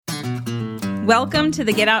Welcome to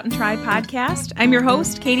the Get Out and Try podcast. I'm your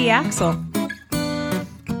host, Katie Axel.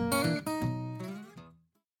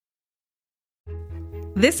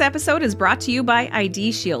 This episode is brought to you by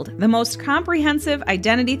ID Shield, the most comprehensive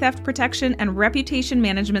identity theft protection and reputation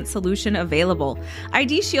management solution available.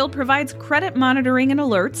 ID Shield provides credit monitoring and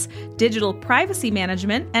alerts, digital privacy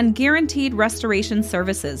management, and guaranteed restoration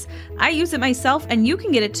services. I use it myself, and you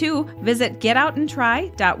can get it too. Visit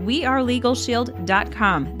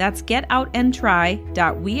getoutandtry.wearelegalshield.com. That's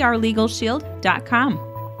getoutandtry.wearelegalshield.com.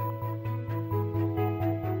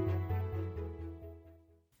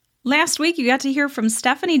 Last week, you got to hear from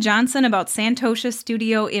Stephanie Johnson about Santosha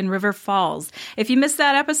Studio in River Falls. If you missed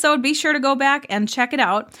that episode, be sure to go back and check it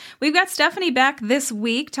out. We've got Stephanie back this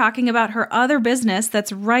week talking about her other business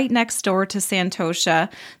that's right next door to Santosha,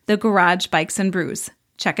 the Garage Bikes and Brews.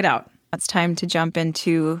 Check it out. It's time to jump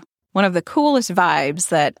into one of the coolest vibes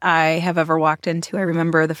that I have ever walked into. I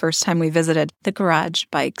remember the first time we visited the Garage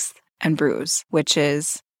Bikes and Brews, which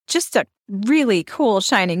is just a really cool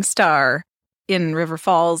shining star in River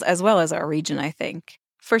Falls, as well as our region, I think.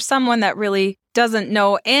 For someone that really doesn't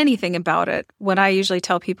know anything about it, what I usually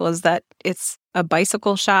tell people is that it's a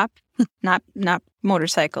bicycle shop, not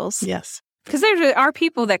motorcycles. Yes. Because there are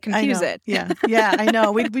people that confuse it. Yeah, I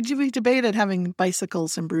know. We debated having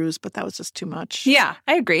bicycles and brews, but that was just too much. Yeah,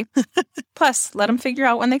 I agree. Plus, let them figure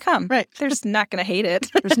out when they come. Right. They're just not going to hate it.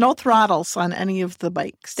 There's no throttles on any of the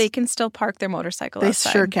bikes. They can still park their motorcycle They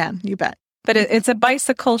outside. sure can. You bet. But it's a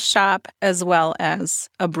bicycle shop as well as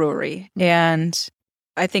a brewery. And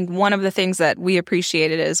I think one of the things that we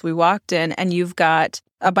appreciated is we walked in and you've got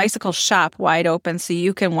a bicycle shop wide open so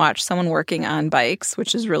you can watch someone working on bikes,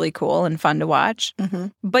 which is really cool and fun to watch. Mm-hmm.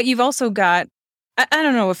 But you've also got, I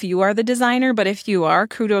don't know if you are the designer, but if you are,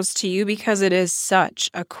 kudos to you because it is such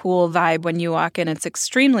a cool vibe when you walk in. It's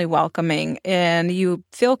extremely welcoming and you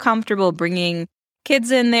feel comfortable bringing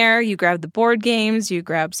kids in there. You grab the board games, you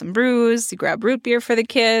grab some brews, you grab root beer for the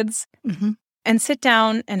kids, and sit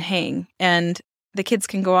down and hang. And the kids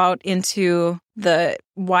can go out into the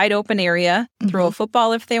wide open area, throw a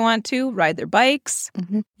football if they want to, ride their bikes.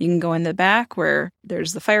 You can go in the back where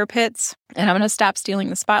there's the fire pits. And I'm going to stop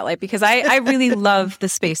stealing the spotlight because I really love the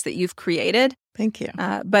space that you've created. Thank you.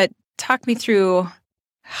 But talk me through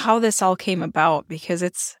how this all came about because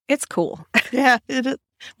it's cool. Yeah, it is.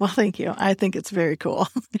 Well, thank you. I think it's very cool.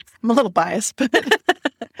 I'm a little biased, but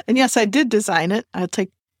and yes, I did design it. I'll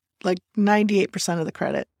take like 98% of the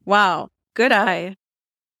credit. Wow. Good eye.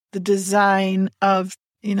 The design of,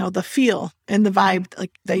 the feel and the vibe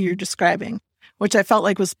like that you're describing, which I felt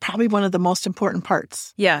like was probably one of the most important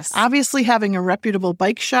parts. Yes. Obviously, having a reputable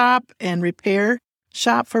bike shop and repair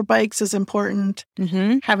shop for bikes is important.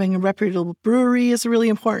 Having a reputable brewery is really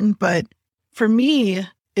important. But for me,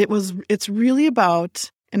 it's really about,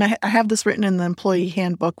 and I have this written in the employee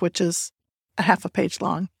handbook, which is a half a page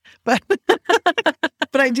long, but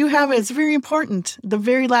I do have it. It's very important. The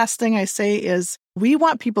very last thing I say is we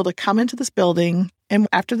want people to come into this building and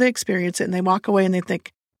after they experience it and they walk away and they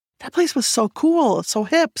think, that place was so cool, so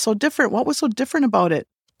hip, so different. What was so different about it?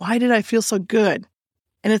 Why did I feel so good?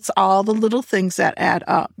 And it's all the little things that add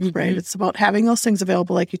up, right? It's about having those things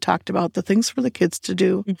available, like you talked about, the things for the kids to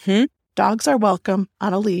do. Dogs are welcome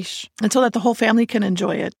on a leash and so that the whole family can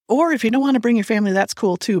enjoy it. Or if you don't want to bring your family, that's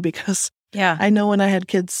cool too, because I know when I had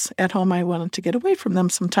kids at home, I wanted to get away from them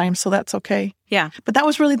sometimes, so that's okay. Yeah. But that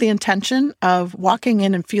was really the intention of walking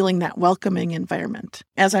in and feeling that welcoming environment.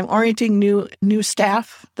 As I'm orienting new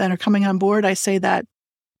staff that are coming on board, I say that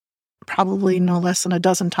probably no less than a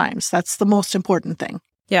dozen times. That's the most important thing.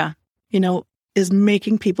 Yeah. Is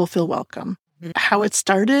making people feel welcome. How it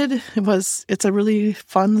started it's a really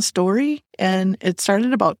fun story. And it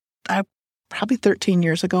started about probably 13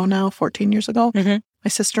 years ago now, 14 years ago. My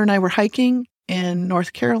sister and I were hiking in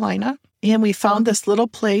North Carolina, and we found this little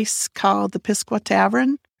place called the Pisqua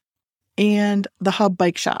Tavern and the Hub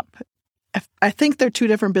Bike Shop. I think they're two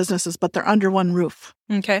different businesses, but they're under one roof.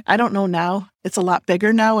 Okay. I don't know now. It's a lot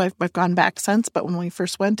bigger now. I've gone back since, but when we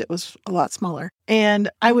first went, it was a lot smaller. And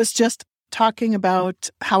I was just talking about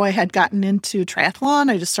how I had gotten into triathlon.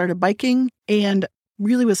 I just started biking and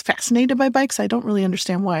really was fascinated by bikes. I don't really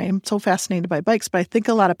understand why I'm so fascinated by bikes, but I think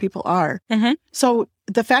a lot of people are. So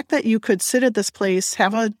the fact that you could sit at this place,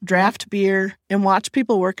 have a draft beer, and watch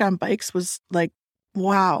people work on bikes was like,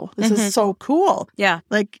 wow, this is so cool. Yeah.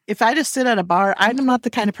 Like if I just sit at a bar, I'm not the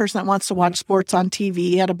kind of person that wants to watch sports on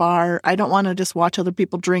TV at a bar. I don't want to just watch other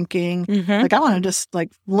people drinking. Like I want to just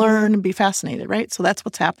like learn and be fascinated, right? So that's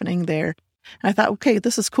what's happening there. And I thought, okay,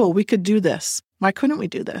 this is cool. We could do this. Why couldn't we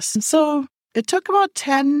do this? And so it took about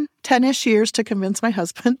 10-ish years to convince my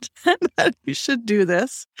husband that we should do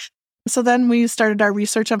this. So then we started our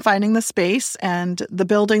research on finding the space, and the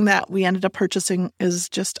building that we ended up purchasing is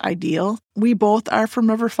just ideal. We both are from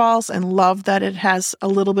River Falls and love that it has a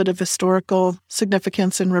little bit of historical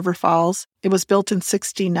significance in River Falls. It was built in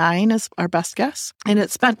 1969 is our best guess, and it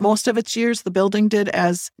spent most of its years, the building did,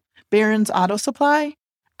 as Barron's Auto Supply.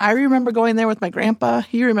 I remember going there with my grandpa.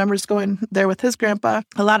 He remembers going there with his grandpa.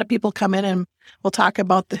 A lot of people come in and we'll talk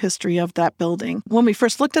about the history of that building. When we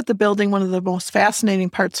first looked at the building, one of the most fascinating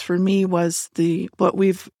parts for me was what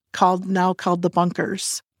we've called the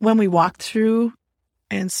bunkers. When we walked through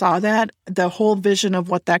and saw that, the whole vision of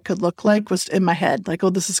what that could look like was in my head. Like, oh,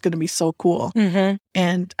 this is going to be so cool. Mm-hmm.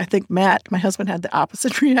 And I think Matt, my husband, had the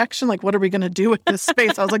opposite reaction. Like, what are we going to do with this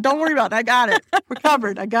space? I was like, don't worry about it. I got it. We're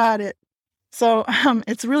covered. I got it. So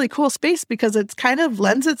it's a really cool space because it's kind of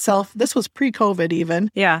lends itself, this was pre-COVID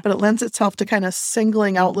even, Yeah. but it lends itself to kind of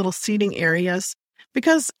singling out little seating areas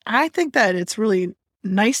because I think that it's really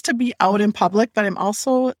nice to be out in public, but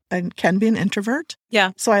and can be an introvert.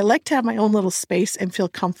 Yeah. So I like to have my own little space and feel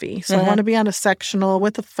comfy. So I want to be on a sectional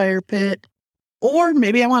with a fire pit, or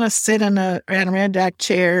maybe I want to sit in a Adirondack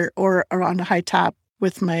chair or around a high top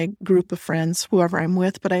with my group of friends, whoever I'm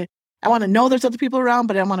with, but I want to know there's other people around,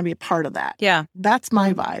 but I want to be a part of that. Yeah. That's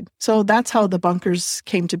my vibe. So that's how the bunkers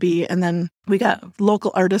came to be. And then we got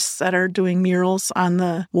local artists that are doing murals on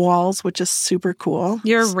the walls, which is super cool.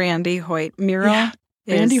 Your Randy Hoyt mural. Yeah.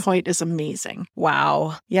 Randy Hoyt is amazing.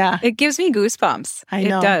 Wow. Yeah. It gives me goosebumps. I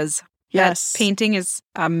know. It does. Yes. That painting is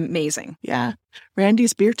amazing. Yeah.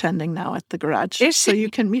 Randy's beer tending now at the garage. Is So she? you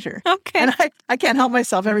can meet her. Okay. And I can't help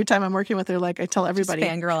myself every time I'm working with her. Like I tell everybody,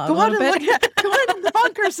 Just fangirl out go a out little and bit. go out in the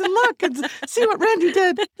bunkers and look and see what Randy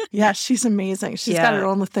did. Yeah, she's amazing. She's got her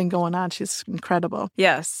own thing going on. She's incredible.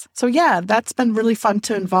 Yes. So yeah, that's been really fun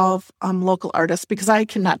to involve local artists because I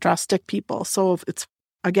cannot draw stick people. So it's,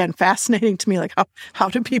 again, fascinating to me. Like how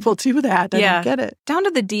do people do that? I don't get it. Down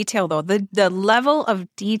to the detail, though. The level of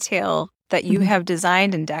detail that you have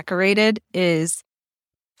designed and decorated is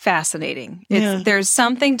fascinating. There's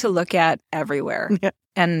something to look at everywhere. Yeah.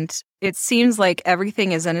 And it seems like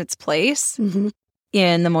everything is in its place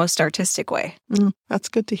in the most artistic way. That's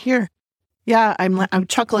good to hear. Yeah, I'm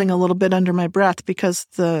chuckling a little bit under my breath because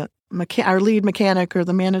our lead mechanic or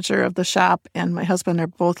the manager of the shop and my husband are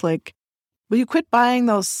both like, will you quit buying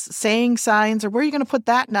those saying signs, or where are you going to put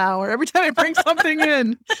that now? Or every time I bring something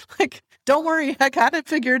in, like, don't worry, I got it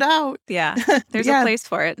figured out. Yeah, there's a place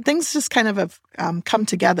for it. Things just kind of have come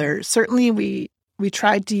together. Certainly, we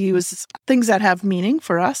tried to use things that have meaning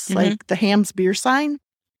for us, like the Ham's beer sign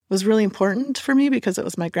was really important for me because it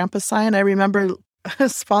was my grandpa's sign. I remember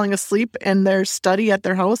falling asleep in their study at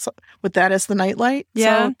their house with that as the nightlight.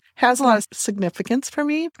 Yeah. So it has a lot of significance for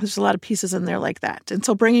me. There's a lot of pieces in there like that. And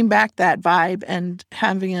so bringing back that vibe and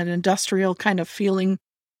having an industrial kind of feeling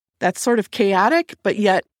that's sort of chaotic, but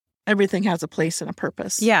yet everything has a place and a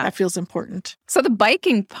purpose. Yeah. That feels important. So the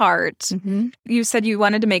biking part, you said you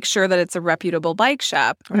wanted to make sure that it's a reputable bike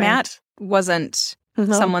shop. Right. Matt wasn't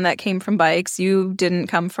someone that came from bikes. You didn't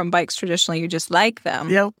come from bikes traditionally. You just like them.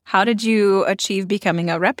 Yep. How did you achieve becoming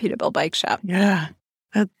a reputable bike shop? Yeah.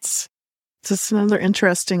 That's just another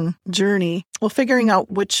interesting journey. Well, figuring out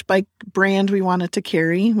which bike brand we wanted to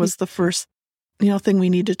carry was the first, thing we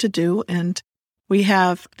needed to do. And we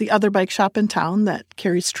have the other bike shop in town that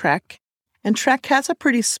carries Trek. And Trek has a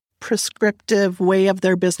pretty prescriptive way of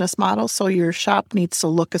their business model. So your shop needs to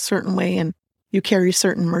look a certain way and you carry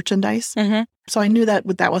certain merchandise. So I knew that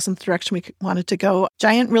wasn't the direction we wanted to go.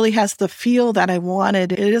 Giant really has the feel that I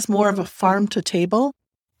wanted. It is more of a farm to table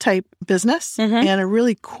type business and a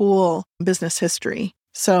really cool business history.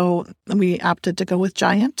 So we opted to go with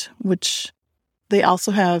Giant, which they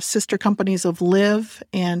also have sister companies of Live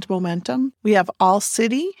and Momentum. We have All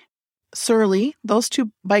City, Surly. Those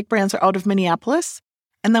two bike brands are out of Minneapolis.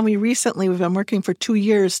 And then we've been working for 2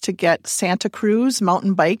 years to get Santa Cruz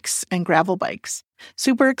mountain bikes and gravel bikes.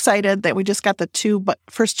 Super excited that we just got the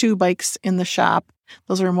first two bikes in the shop.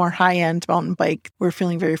 Those are more high-end mountain bike. We're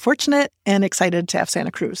feeling very fortunate and excited to have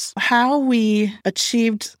Santa Cruz. How we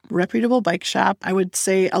achieved reputable bike shop, I would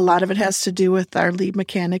say a lot of it has to do with our lead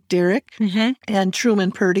mechanic, Derek, and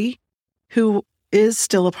Truman Purdy, who is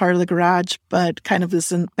still a part of the garage, but kind of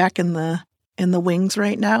is back in the wings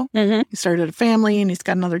right now. He started a family and he's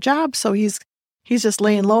got another job, so he's just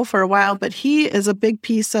laying low for a while. But he is a big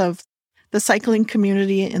piece of the cycling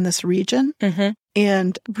community in this region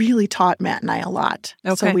and really taught Matt and I a lot.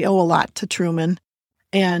 Okay. So we owe a lot to Truman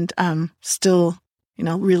and still,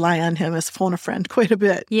 rely on him as phone a friend quite a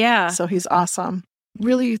bit. Yeah. So he's awesome.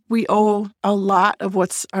 Really, we owe a lot of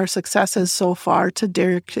what's our successes so far to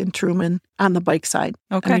Derek and Truman on the bike side.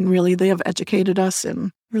 Okay. I mean, really, they have educated us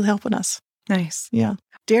in really helping us. Nice. Yeah.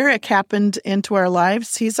 Derek happened into our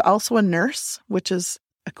lives. He's also a nurse, which is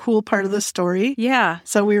a cool part of the story. Yeah.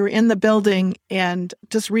 So we were in the building and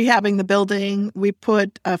just rehabbing the building. We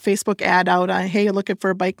put a Facebook ad out on, hey, looking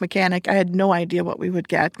for a bike mechanic. I had no idea what we would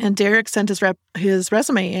get. And Derek sent his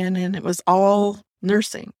resume in, and it was all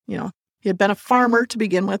nursing. You know, he had been a farmer to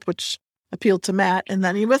begin with, which appealed to Matt, and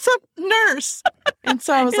then he was a nurse. And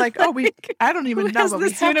so I was like, I don't even know, but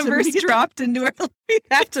we have universe dropped into our we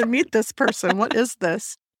have to meet this person. What is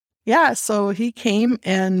this? Yeah, so he came,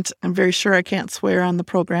 and I'm very sure I can't swear on the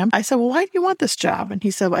program. I said, well, why do you want this job? And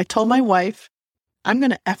he said, I told my wife, I'm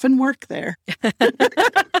going to effing work there.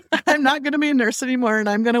 I'm not going to be a nurse anymore, and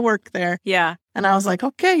I'm going to work there. Yeah. And I was like,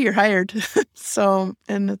 okay, you're hired. So,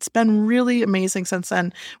 and it's been really amazing since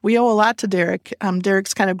then. We owe a lot to Derek.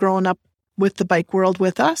 Derek's kind of grown up with the bike world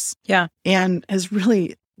with us. Yeah. And has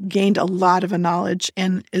really gained a lot of knowledge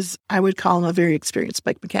and is, I would call him a very experienced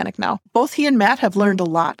bike mechanic now. Both he and Matt have learned a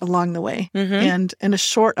lot along the way and in a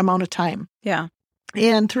short amount of time. Yeah.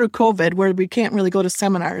 And through COVID, where we can't really go to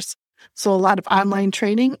seminars. So a lot of online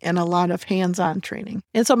training and a lot of hands-on training.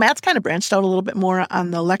 And so Matt's kind of branched out a little bit more on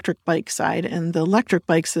the electric bike side. And the electric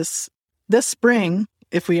bikes this spring,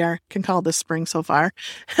 if we can call this spring so far,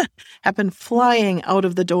 have been flying out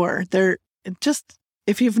of the door. They're just,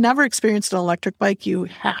 if you've never experienced an electric bike, you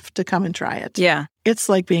have to come and try it. Yeah. It's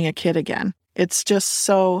like being a kid again. It's just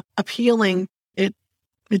so appealing.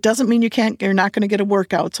 It doesn't mean you're not going to get a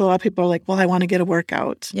workout. So a lot of people are like, well, I want to get a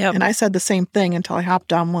workout. Yep. And I said the same thing until I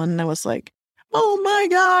hopped on one and I was like, oh my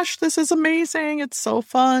gosh, this is amazing. It's so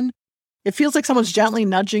fun. It feels like someone's gently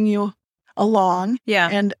nudging you along. Yeah.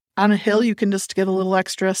 And on a hill, you can just get a little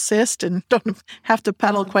extra assist and don't have to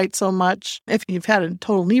pedal quite so much. If you've had a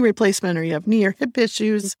total knee replacement or you have knee or hip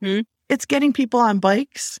issues, it's getting people on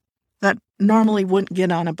bikes that normally wouldn't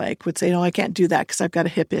get on a bike, would say, no, I can't do that because I've got a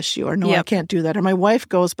hip issue, or no, I can't do that. Or my wife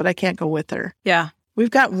goes, but I can't go with her. Yeah. We've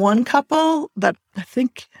got one couple that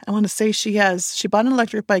I want to say she bought an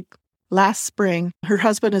electric bike last spring. Her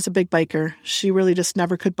husband is a big biker. She really just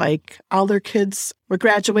never could bike. All their kids were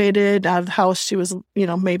graduated out of the house. She was,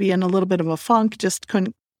 maybe in a little bit of a funk, just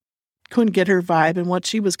couldn't get her vibe and what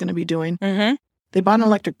she was going to be doing. Mm-hmm. They bought an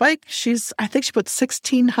electric bike. I think she put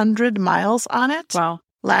 1,600 miles on it. Wow.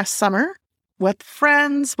 Last summer with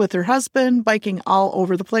friends, with her husband, biking all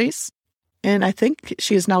over the place. And I think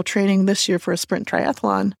she is now training this year for a sprint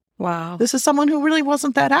triathlon. Wow. This is someone who really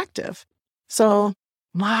wasn't that active. So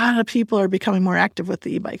a lot of people are becoming more active with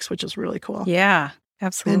the e-bikes, which is really cool. Yeah,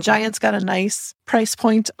 absolutely. And Giant's got a nice price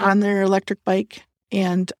point on their electric bike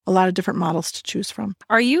and a lot of different models to choose from.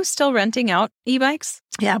 Are you still renting out e-bikes?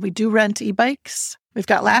 Yeah, we do rent e-bikes. We've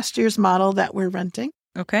got last year's model that we're renting.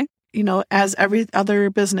 Okay. As every other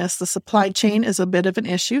business, the supply chain is a bit of an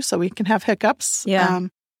issue, so we can have hiccups. Yeah.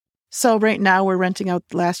 So right now we're renting out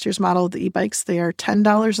last year's model of the e-bikes. They are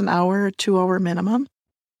 $10 an hour, 2-hour minimum.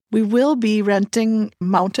 We will be renting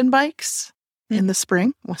mountain bikes in the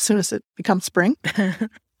spring, as soon as it becomes spring,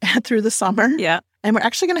 through the summer. Yeah. And we're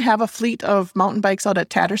actually going to have a fleet of mountain bikes out at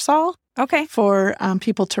Tattersall. Okay. For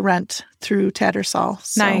people to rent through Tattersall.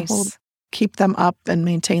 So nice. We'll keep them up and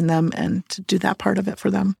maintain them and to do that part of it for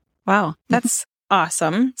them. Wow. That's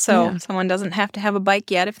awesome. So someone doesn't have to have a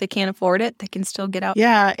bike yet. If they can't afford it, they can still get out.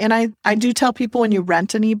 Yeah. And I do tell people when you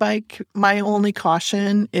rent an e-bike, my only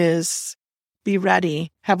caution is be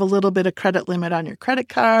ready. Have a little bit of credit limit on your credit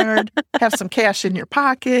card. Have some cash in your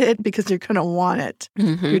pocket because you're going to want it.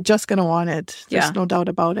 Mm-hmm. You're just going to want it. There's no doubt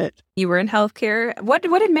about it. You were in healthcare. What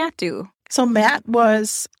did Matt do? So Matt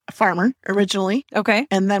was a farmer originally. Okay.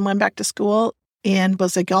 And then went back to school and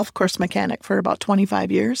was a golf course mechanic for about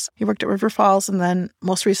 25 years. He worked at River Falls and then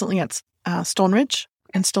most recently at Stone Ridge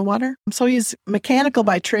in Stillwater. So he's mechanical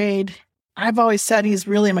by trade. I've always said he's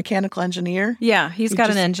really a mechanical engineer. Yeah, he's got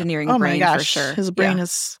an engineering brain for sure. His brain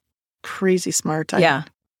is crazy smart.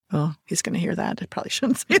 He's going to hear that. I probably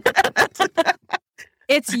shouldn't say that.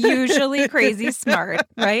 It's usually crazy smart,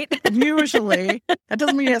 right? Usually. That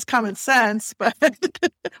doesn't mean he has common sense, but...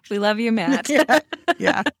 We love you, Matt.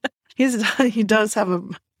 Yeah. He does have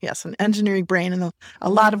an engineering brain, and a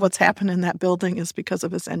lot of what's happened in that building is because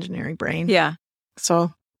of his engineering brain. Yeah.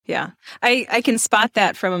 So... Yeah. I can spot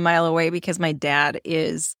that from a mile away because my dad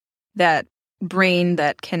is that brain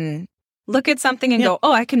that can look at something and go,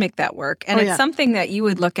 oh, I can make that work. And it's something that you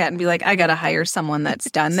would look at and be like, I got to hire someone that's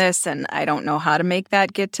done this and I don't know how to make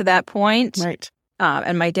that get to that point. Right.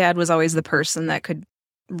 And my dad was always the person that could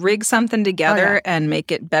rig something together and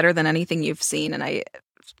make it better than anything you've seen. And I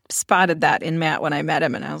spotted that in Matt when I met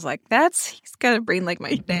him and I was like, he's got a brain like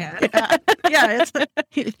my dad. Yes.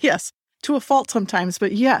 to a fault sometimes,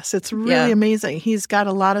 but yes, it's really amazing. He's got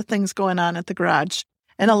a lot of things going on at the garage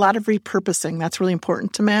and a lot of repurposing. That's really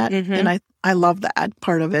important to Matt. And I love that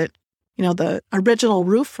part of it. You know, the original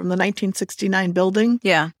roof from the 1969 building.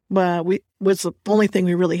 Was the only thing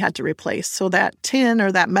we really had to replace. So that tin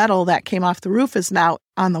or that metal that came off the roof is now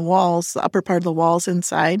on the walls, the upper part of the walls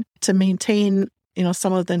inside to maintain, you know,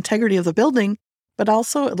 some of the integrity of the building. But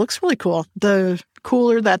also it looks really cool. The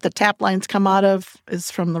cooler that the tap lines come out of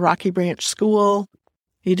is from the Rocky Branch School.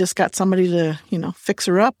 He just got somebody to, you know, fix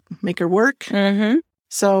her up, make her work.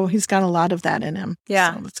 So he's got a lot of that in him.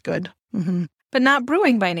 So that's good. But not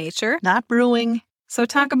brewing by nature. Not brewing. So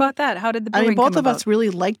talk about that. How did the brewing both come of about? us really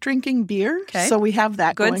like drinking beer. Okay. So we have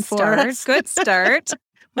that going for us. Good start.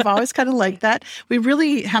 We've always kind of liked that. We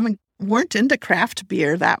really weren't into craft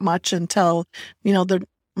beer that much until, you know,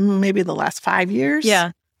 maybe the last 5 years.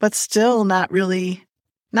 Yeah. But still not really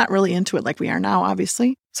into it like we are now,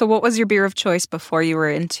 obviously. So what was your beer of choice before you were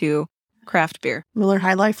into craft beer? Miller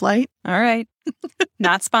High Life Light. All right.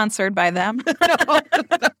 Not sponsored by them. No.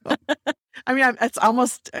 I mean, it's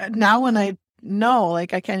almost now when I know,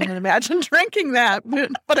 like, I can't even imagine drinking that,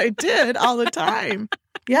 but I did all the time.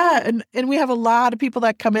 Yeah. And we have a lot of people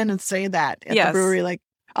that come in and say that at the brewery, like,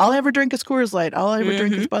 all I ever drink is Coors Light. All I ever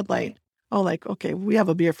drink is Bud Light. Oh, like, okay, we have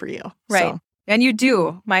a beer for you. Right. So. And you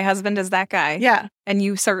do. My husband is that guy. Yeah. And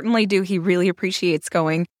you certainly do. He really appreciates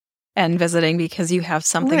going and visiting because you have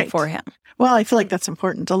something for him. Well, I feel like that's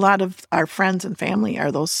important. A lot of our friends and family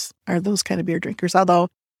are those kind of beer drinkers, although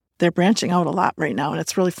they're branching out a lot right now, and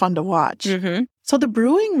it's really fun to watch. So the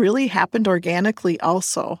brewing really happened organically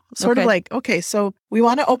also. Sort of like, okay, so we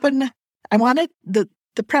want to open, I wanted, the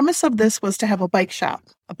premise of this was to have a bike shop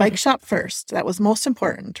first. That was most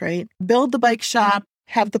important, right? Build the bike shop,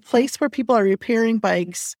 have the place where people are repairing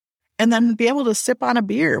bikes, and then be able to sip on a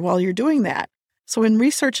beer while you're doing that. So in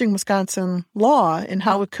researching Wisconsin law and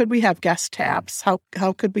how could we have guest taps, how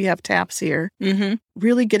could we have taps here,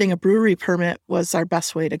 really getting a brewery permit was our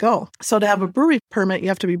best way to go. So to have a brewery permit, you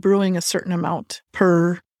have to be brewing a certain amount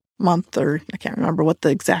per month, or I can't remember what the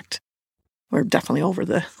exact, we're definitely over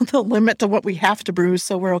the limit to what we have to brew,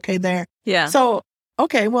 so we're okay there. Yeah. So,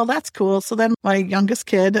 okay, well, that's cool. So then my youngest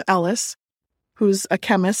kid, Ellis, who's a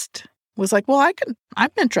chemist, was like, well, I'm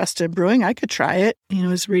interested in brewing. I could try it. You know,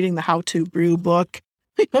 he was reading the How to Brew book,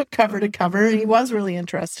 cover to cover. And he was really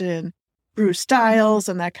interested in brew styles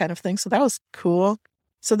and that kind of thing. So that was cool.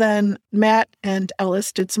 So then Matt and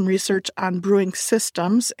Ellis did some research on brewing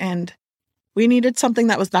systems, and we needed something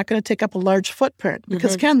that was not going to take up a large footprint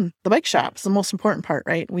because, again, the bike shop is the most important part,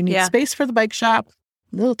 right? We need space for the bike shop,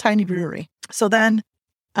 little tiny brewery. So then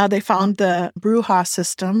they found the Brewha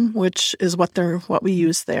system, which is what we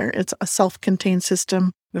use there. It's a self-contained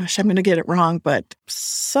system. Gosh, I'm going to get it wrong, but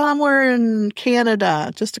somewhere in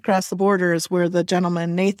Canada, just across the border, is where the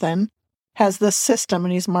gentleman, Nathan, has this system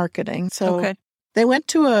and he's marketing. So they went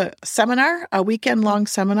to a seminar, a weekend-long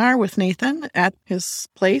seminar with Nathan at his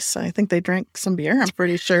place. I think they drank some beer, I'm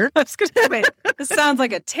pretty sure. I was going to say, this sounds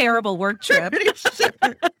like a terrible work trip.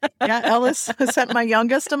 Yeah, Ellis sent my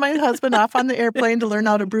youngest and my husband off on the airplane to learn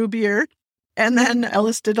how to brew beer. And then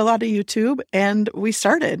Ellis did a lot of YouTube, and we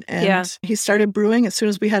started. And he started brewing as soon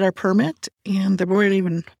as we had our permit, and there weren't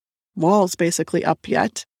even walls basically up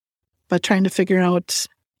yet, but trying to figure out,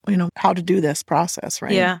 you know, how to do this process,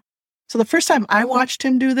 right? Yeah. So the first time I watched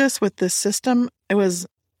him do this with this system, it was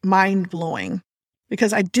mind-blowing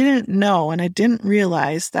because I didn't know and I didn't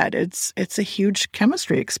realize that it's a huge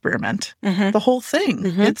chemistry experiment. The whole thing.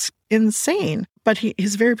 It's insane. But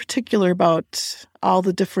he's very particular about all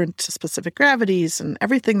the different specific gravities and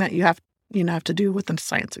everything that you have to do with a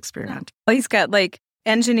science experiment. Well, he's got like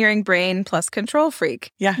engineering brain plus control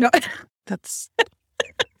freak. Yeah. No. That's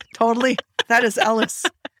totally, that is Ellis.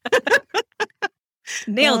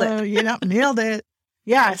 Nailed it. Nailed it.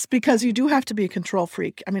 Yes, because you do have to be a control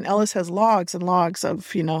freak. I mean, Ellis has logs and logs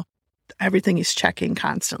of, everything he's checking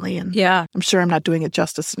constantly. And I'm sure I'm not doing it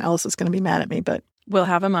justice, and Ellis is going to be mad at me, but we'll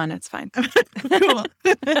have him on. It's fine. Cool.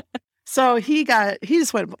 So he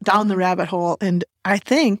just went down the rabbit hole, and I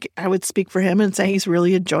think I would speak for him and say he's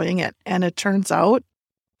really enjoying it. And it turns out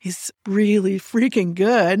he's really freaking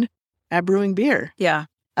good at brewing beer. Yeah.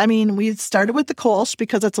 I mean, we started with the Kolsch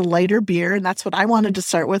because it's a lighter beer, and that's what I wanted to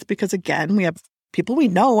start with because, again, we have people we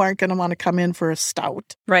know aren't going to want to come in for a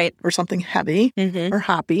stout. Right. Or something heavy or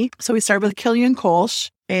hoppy. So we started with Killian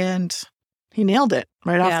Kolsch, and he nailed it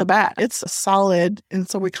right off the bat. It's a solid, and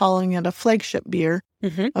so we're calling it a flagship beer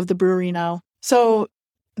of the brewery now. So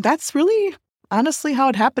that's really, honestly, how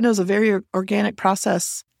it happened. It was a very organic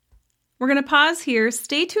process. We're going to pause here.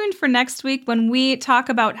 Stay tuned for next week when we talk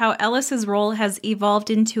about how Ellis's role has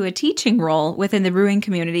evolved into a teaching role within the brewing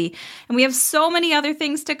community. And we have so many other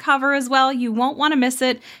things to cover as well. You won't want to miss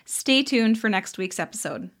it. Stay tuned for next week's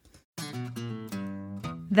episode.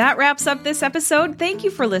 That wraps up this episode. Thank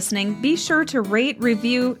you for listening. Be sure to rate,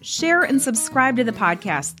 review, share, and subscribe to the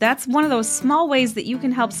podcast. That's one of those small ways that you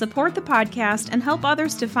can help support the podcast and help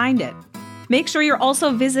others to find it. Make sure you're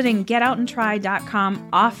also visiting getoutandtry.com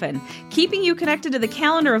often, keeping you connected to the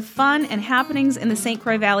calendar of fun and happenings in the St.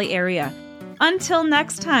 Croix Valley area. Until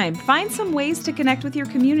next time, find some ways to connect with your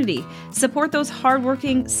community. Support those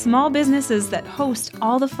hardworking small businesses that host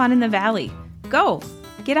all the fun in the valley. Go,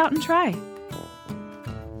 get out and try.